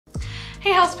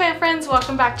Hey houseplant friends,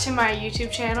 welcome back to my YouTube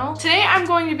channel. Today I'm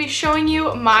going to be showing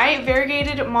you my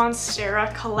Variegated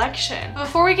Monstera collection.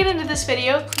 Before we get into this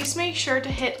video, please make sure to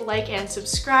hit like and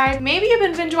subscribe. Maybe you've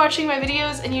been binge watching my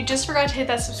videos and you just forgot to hit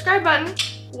that subscribe button.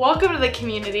 Welcome to the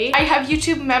community. I have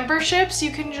YouTube memberships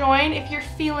you can join if you're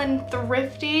feeling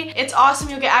thrifty. It's awesome.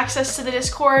 You'll get access to the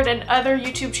Discord and other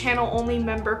YouTube channel only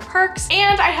member perks.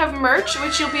 And I have merch,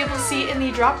 which you'll be able to see in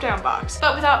the drop down box.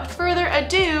 But without further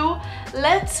ado,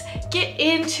 let's get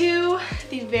into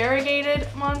the Variegated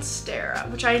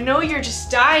Monstera, which I know you're just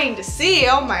dying to see.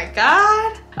 Oh my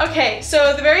God. Okay,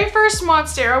 so the very first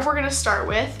Monstera we're gonna start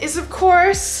with is, of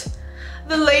course,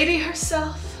 the lady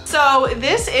herself. So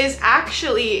this is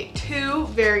actually two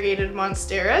Variegated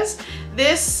Monsteras.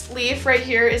 This leaf right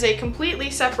here is a completely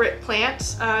separate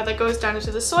plant that goes down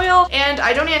into the soil, and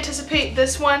I don't anticipate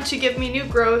this one to give me new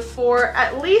growth for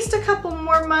at least a couple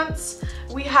more months.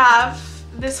 We have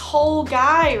this whole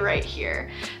guy right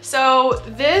here. So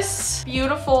this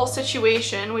beautiful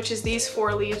situation, which is these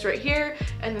four leaves right here,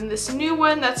 and then this new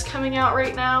one that's coming out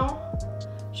right now,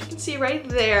 as you can see right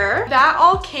there, that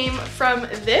all came from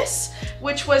this,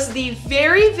 which was the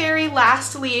very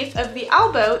last leaf of the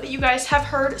Albo that you guys have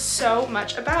heard so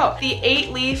much about. The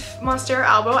 8-leaf Monstera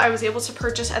Albo I was able to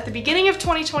purchase at the beginning of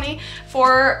 2020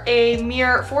 for a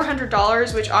mere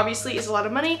 $400, which obviously is a lot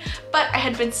of money, but I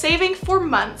had been saving for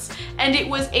months, and it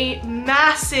was a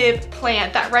massive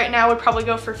plant that right now would probably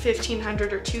go for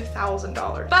 $1,500 or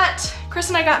 $2,000. But Chris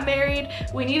and I got married,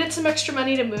 we needed some extra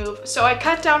money to move, so I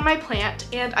cut down my plant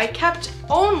and I kept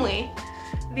only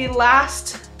the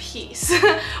last piece,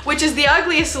 which is the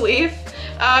ugliest leaf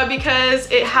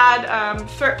because it had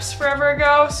thrips forever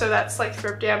ago, so that's like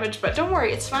thrip damage, but don't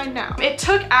worry, it's fine now. It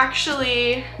took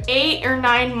actually 8 or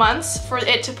 9 months for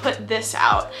it to put this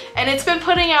out, and it's been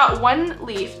putting out one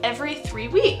leaf every 3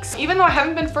 weeks, even though I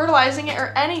haven't been fertilizing it or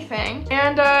anything.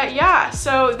 And yeah,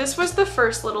 so this was the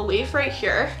first little leaf right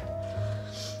here,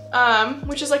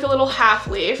 which is like a little half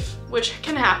leaf, which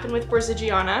can happen with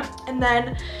Borsigiana. And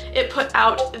then it put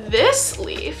out this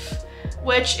leaf,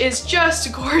 which is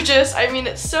just gorgeous. I mean,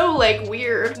 it's so like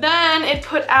weird. Then it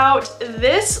put out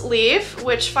this leaf,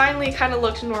 which finally kind of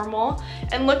looked normal.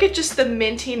 And look at just the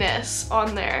mintiness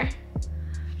on there.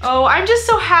 Oh, I'm just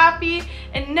so happy.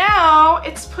 And now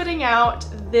it's putting out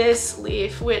this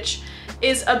leaf, which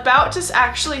is about to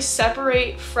actually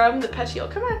separate from the petiole.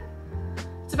 Come on.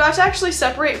 It's about to actually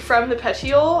separate from the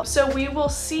petiole, so we will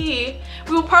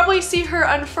probably see her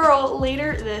unfurl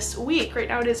later this week. Right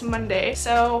now it is Monday,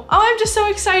 so I'm just so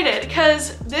excited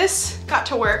because this got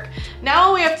to work. Now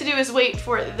all we have to do is wait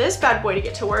for this bad boy to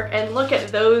get to work, and look at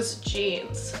those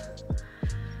genes.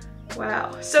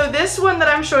 Wow. So this one that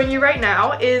I'm showing you right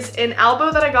now is an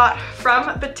Albo that I got from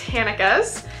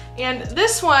Botanicaz. And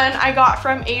this one I got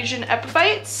from Asian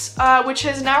Epiphytes, which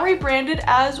has now rebranded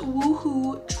as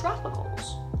Woohoo Tropicals.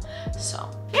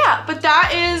 So yeah, but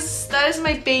that is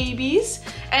my babies.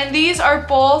 And these are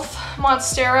both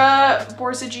Monstera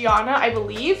Borsigiana, I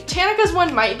believe. Botanicaz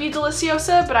one might be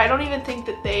deliciosa, but I don't even think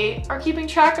that they are keeping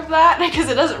track of that because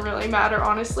it doesn't really matter,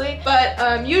 honestly.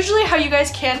 But usually how you guys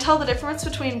can tell the difference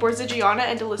between Borsigiana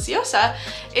and deliciosa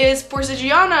is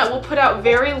Borsigiana will put out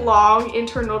very long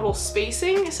internodal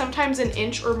spacing, sometimes an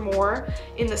inch or more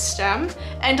in the stem,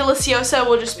 and deliciosa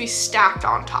will just be stacked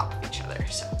on top of each other.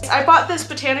 So I bought this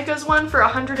Botanicaz one for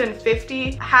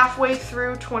 $150 halfway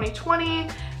through 2020,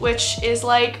 which is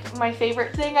like my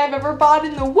favorite thing I've ever bought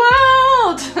in the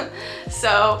world.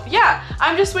 So yeah,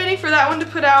 I'm just waiting for that one to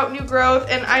put out new growth,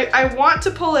 and I want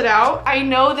to pull it out. I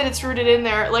know that it's rooted in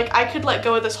there. Like, I could let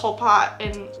go of this whole pot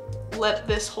and let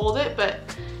this hold it, but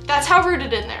that's how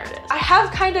rooted in there it is. I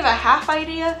have kind of a half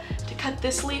idea to cut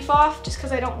this leaf off just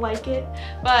because I don't like it,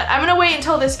 but I'm gonna wait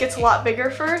until this gets a lot bigger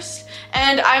first,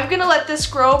 and I'm gonna let this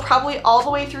grow probably all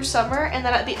the way through summer, and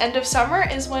then at the end of summer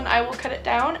is when I will cut it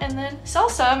down and then sell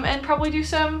some and probably do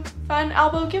some fun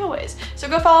Albo giveaways. So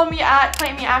go follow me at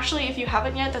Plant Me Ashley if you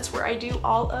haven't yet. That's where I do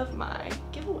all of my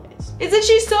giveaways. Isn't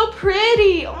she so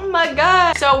pretty? Oh my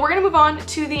God. So we're gonna move on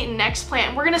to the next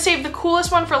plant. We're gonna save the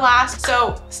coolest one for last,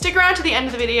 so stick around to the end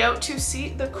of the video to see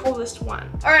the coolest one.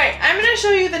 All right, I'm gonna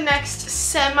show you the next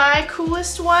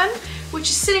semi-coolest one, which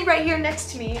is sitting right here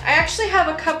next to me. I actually have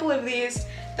a couple of these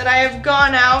that I have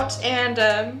gone out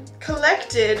and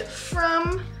collected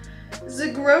from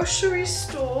the grocery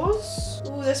stores.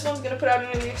 Ooh, this one's gonna put out a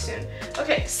new leaf soon.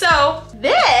 Okay, so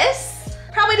this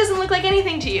probably doesn't look like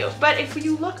anything to you, but if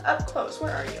you look up close,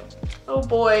 where are you? Oh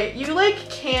boy, you like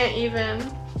can't even.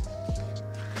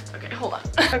 Okay, hold on.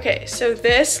 Okay, so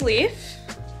this leaf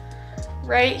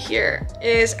right here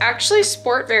is actually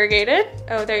sport variegated.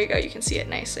 Oh, there you go. You can see it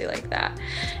nicely like that.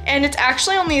 And it's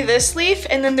actually only this leaf,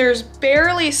 and then there's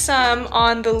barely some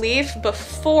on the leaf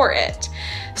before it.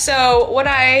 So what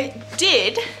I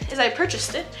did is I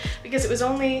purchased it because it was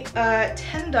only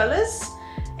 $10,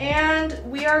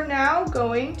 and we are now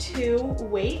going to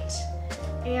wait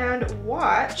and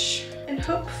watch and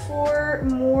hope for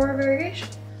more variegation.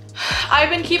 I've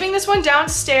been keeping this one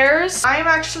downstairs. I am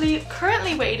actually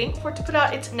currently waiting for it to put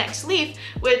out its next leaf,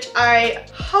 which I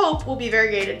hope will be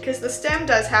variegated because the stem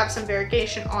does have some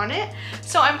variegation on it.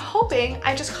 So I'm hoping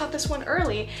I just caught this one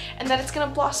early and that it's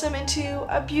gonna blossom into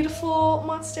a beautiful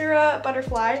Monstera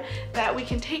butterfly that we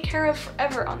can take care of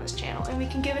forever on this channel, and we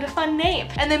can give it a fun name.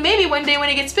 And then maybe one day when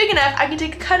it gets big enough, I can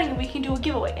take a cutting and we can do a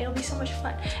giveaway. It'll be so much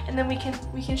fun. And then we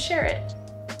can share it.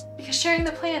 Because sharing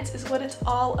the plants is what it's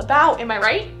all about, am I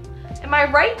right? Am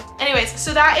I right? Anyways,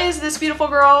 so that is this beautiful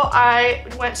girl. I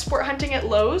went sport hunting at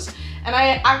Lowe's, and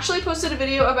I actually posted a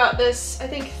video about this, I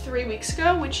think 3 weeks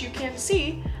ago, which you can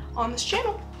see on this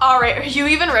channel. All right, are you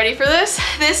even ready for this?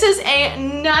 This is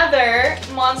another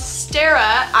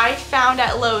Monstera I found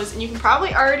at Lowe's, and you can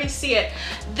probably already see it.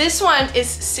 This one is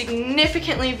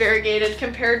significantly variegated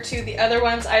compared to the other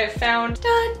ones I have found.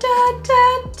 Da, da,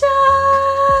 da,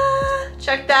 da.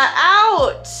 Check that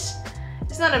out.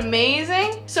 Isn't that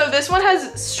amazing? So this one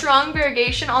has strong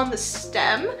variegation on the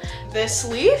stem. This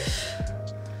leaf,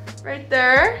 right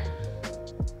there.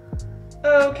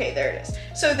 Okay, there it is.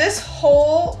 So this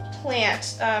whole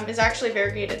plant is actually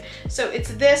variegated. So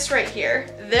it's this right here.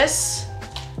 This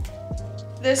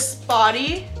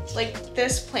body, like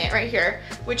this plant right here,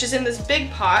 which is in this big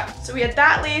pot. So we had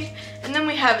that leaf, and then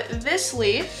we have this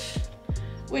leaf,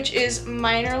 which is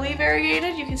minorly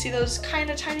variegated. You can see those kind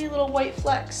of tiny little white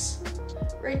flecks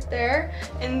right there.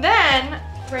 And then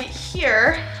right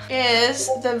here is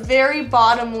the very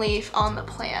bottom leaf on the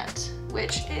plant,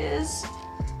 which is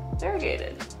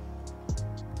variegated.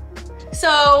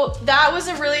 So that was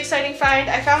a really exciting find.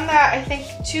 I found that I think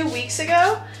 2 weeks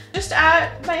ago, just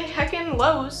at my heckin'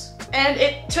 Lowe's. And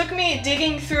it took me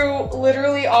digging through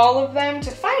literally all of them to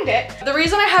find it. The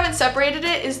reason I haven't separated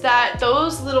it is that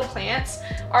those little plants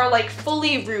are like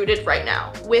fully rooted right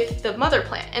now with the mother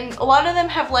plant. And a lot of them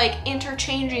have like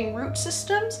interchanging root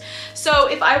systems. So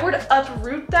if I were to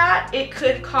uproot that, it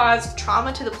could cause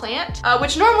trauma to the plant,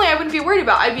 which normally I wouldn't be worried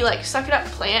about. I'd be like, suck it up,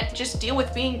 plant, just deal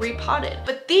with being repotted.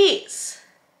 But these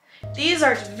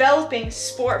are developing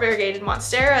sport variegated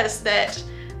Monsteras that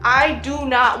I do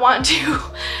not want to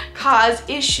cause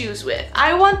issues with.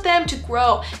 I want them to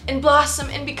grow and blossom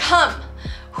and become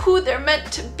who they're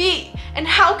meant to be. And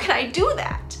how can I do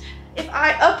that? If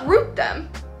I uproot them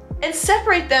and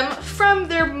separate them from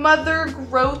their mother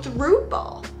growth root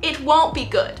ball, it won't be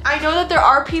good. I know that there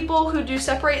are people who do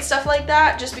separate stuff like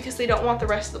that just because they don't want the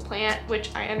rest of the plant, which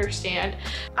I understand.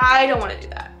 I don't want to do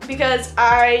that because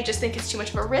I just think it's too much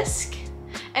of a risk.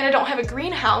 And I don't have a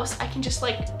greenhouse I can just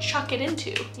like chuck it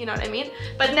into, you know what I mean?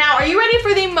 But now, are you ready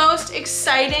for the most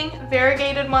exciting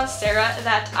variegated Monstera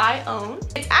that I own?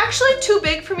 It's actually too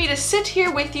big for me to sit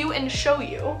here with you and show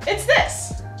you. It's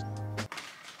this.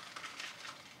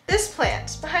 This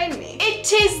plant behind me.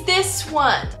 It is this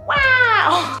one.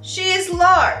 Wow! She is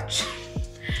large.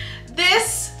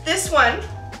 This one,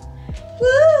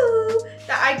 woo,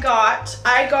 that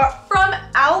I got from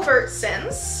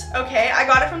Albertsons. Okay, I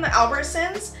got it from the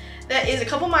Albertsons that is a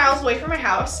couple miles away from my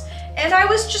house. And I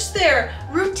was just there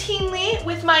routinely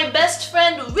with my best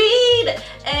friend Reed,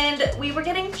 and we were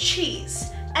getting cheese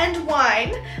and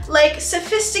wine like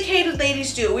sophisticated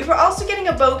ladies do. We were also getting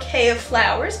a bouquet of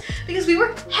flowers because we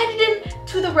were headed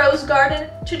into the rose garden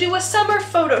to do a summer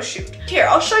photo shoot. Here,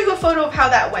 I'll show you a photo of how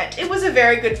that went. It was a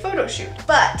very good photo shoot.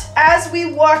 But as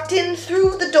we walked in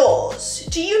through the doors,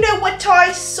 do you know what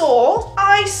I saw?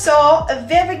 I saw a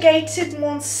variegated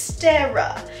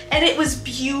Monstera, and it was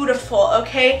beautiful,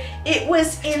 okay? It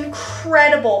was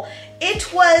incredible.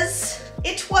 It was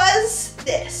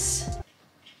this.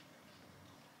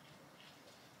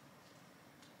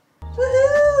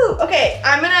 Woohoo! Okay,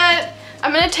 I'm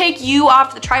gonna take you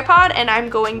off the tripod and I'm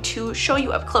going to show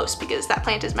you up close because that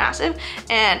plant is massive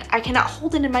and I cannot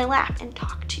hold it in my lap and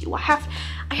talk to you. I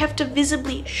have to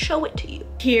visibly show it to you.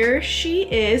 Here she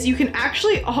is. You can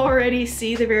actually already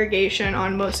see the variegation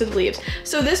on most of the leaves.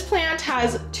 So this plant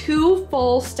has 2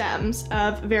 full stems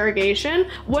of variegation.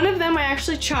 One of them I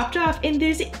actually chopped off, and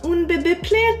there's un bébé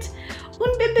plant.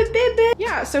 Un bébé bébé.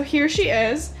 Yeah, so here she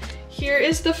is. Here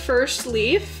is the first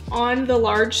leaf on the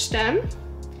large stem.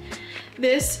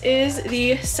 This is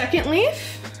the second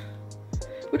leaf,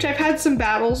 which I've had some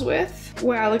battles with.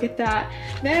 Wow, look at that.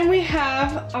 Then we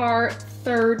have our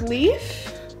third leaf.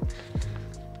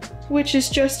 which is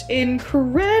just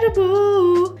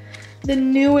incredible. The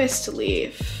newest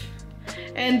leaf.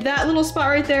 And that little spot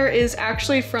right there is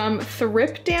actually from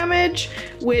thrip damage,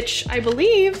 which I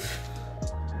believe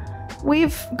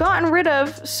we've gotten rid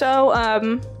of. So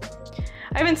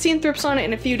I haven't seen thrips on it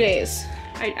in a few days.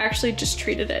 I actually just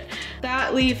treated it.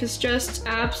 That leaf is just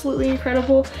absolutely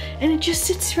incredible, and it just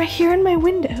sits right here in my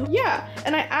window. Yeah,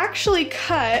 and I actually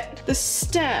cut the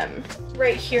stem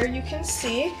right here, you can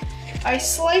see. I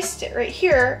sliced it right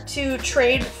here to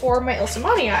trade for my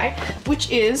Ilsamanii,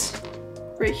 which is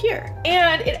right here.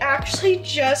 And it actually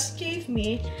just gave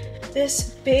me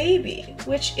this baby,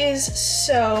 which is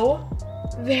so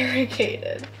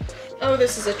variegated. Oh,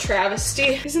 this is a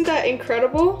travesty. Isn't that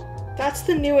incredible? That's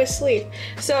the newest leaf.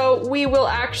 So we will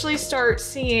actually start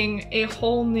seeing a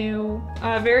whole new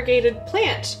variegated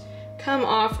plant come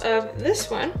off of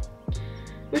this one,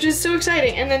 which is so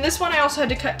exciting. And then this one I also had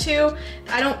to cut too.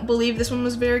 I don't believe this one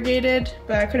was variegated,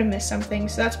 but I could have missed something.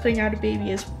 So that's putting out a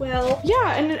baby as well.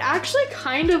 Yeah, and it actually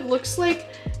kind of looks like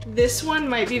this one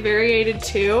might be variegated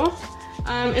too.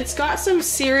 It's got some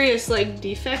serious like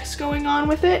defects going on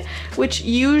with it, which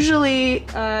usually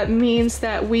means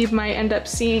that we might end up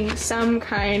seeing some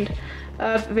kind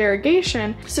of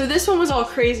variegation. So this one was all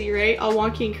crazy, right? All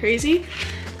wonky and crazy.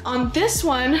 On this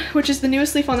one, which is the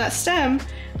newest leaf on that stem,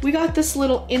 we got this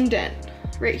little indent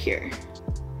right here.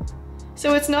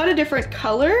 So it's not a different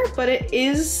color, but it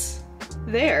is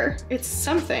there. It's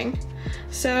something.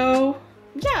 So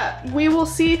yeah, we will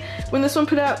see when this one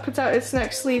puts out its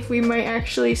next leaf. We might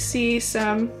actually see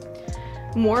some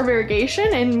more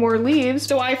variegation and more leaves.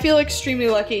 So I feel extremely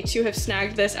lucky to have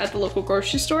snagged this at the local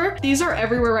grocery store. These are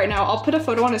everywhere right now. I'll put a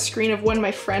photo on a screen of one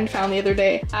my friend found the other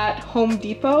day at Home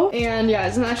Depot. And yeah,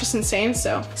 isn't that just insane?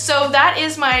 So that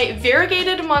is my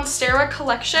Variegated Monstera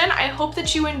collection. I hope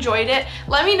that you enjoyed it.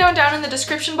 Let me know down in the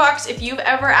description box if you've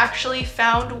ever actually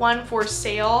found one for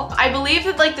sale. I believe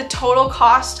that like the total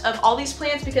cost of all these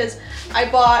plants, because I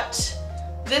bought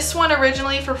this one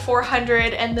originally for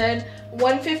 $400 and then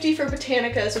 $150 for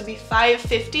Botanicaz would be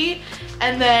 $550,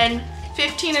 and then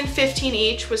 15 and 15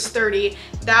 each was $30.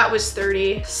 That was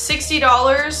 $30.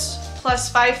 $60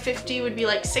 plus $550 would be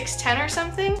like $610 or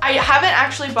something. I haven't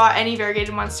actually bought any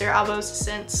Variegated Monstera Albos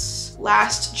since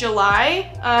last July,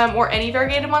 or any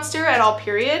Variegated Monstera at all,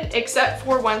 period, except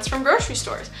for ones from grocery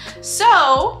stores.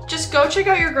 So just go check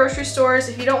out your grocery stores.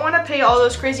 If you don't want to pay all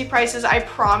those crazy prices, I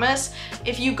promise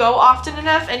if you go often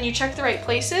enough and you check the right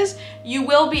places, you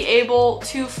will be able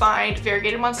to find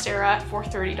Variegated Monstera for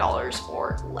 $30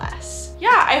 or less.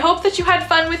 Yeah, I hope that you had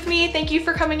fun with me. Thank you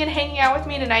for coming and hanging out with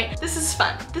me tonight. This is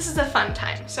fun. This is a fun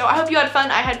time. So I hope you had fun.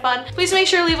 I had fun. Please make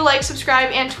sure to leave a like, subscribe,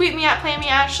 and tweet me at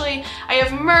PlantMeAshley. I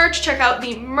have merch. Check out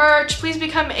the merch. Please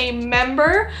become a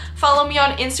member. Follow me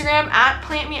on Instagram at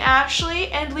PlantMeAshley,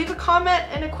 and leave a comment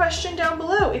and a question down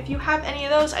below. If you have any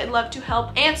of those, I'd love to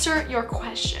help answer your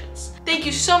questions. Thank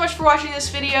you so much for watching this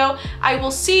video. I will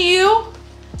see you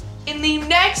in the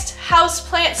next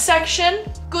houseplant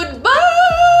section. Goodbye!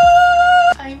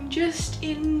 I'm just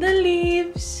in the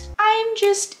leaves. I'm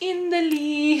just in the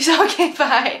leaves. Okay,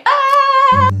 bye. Bye!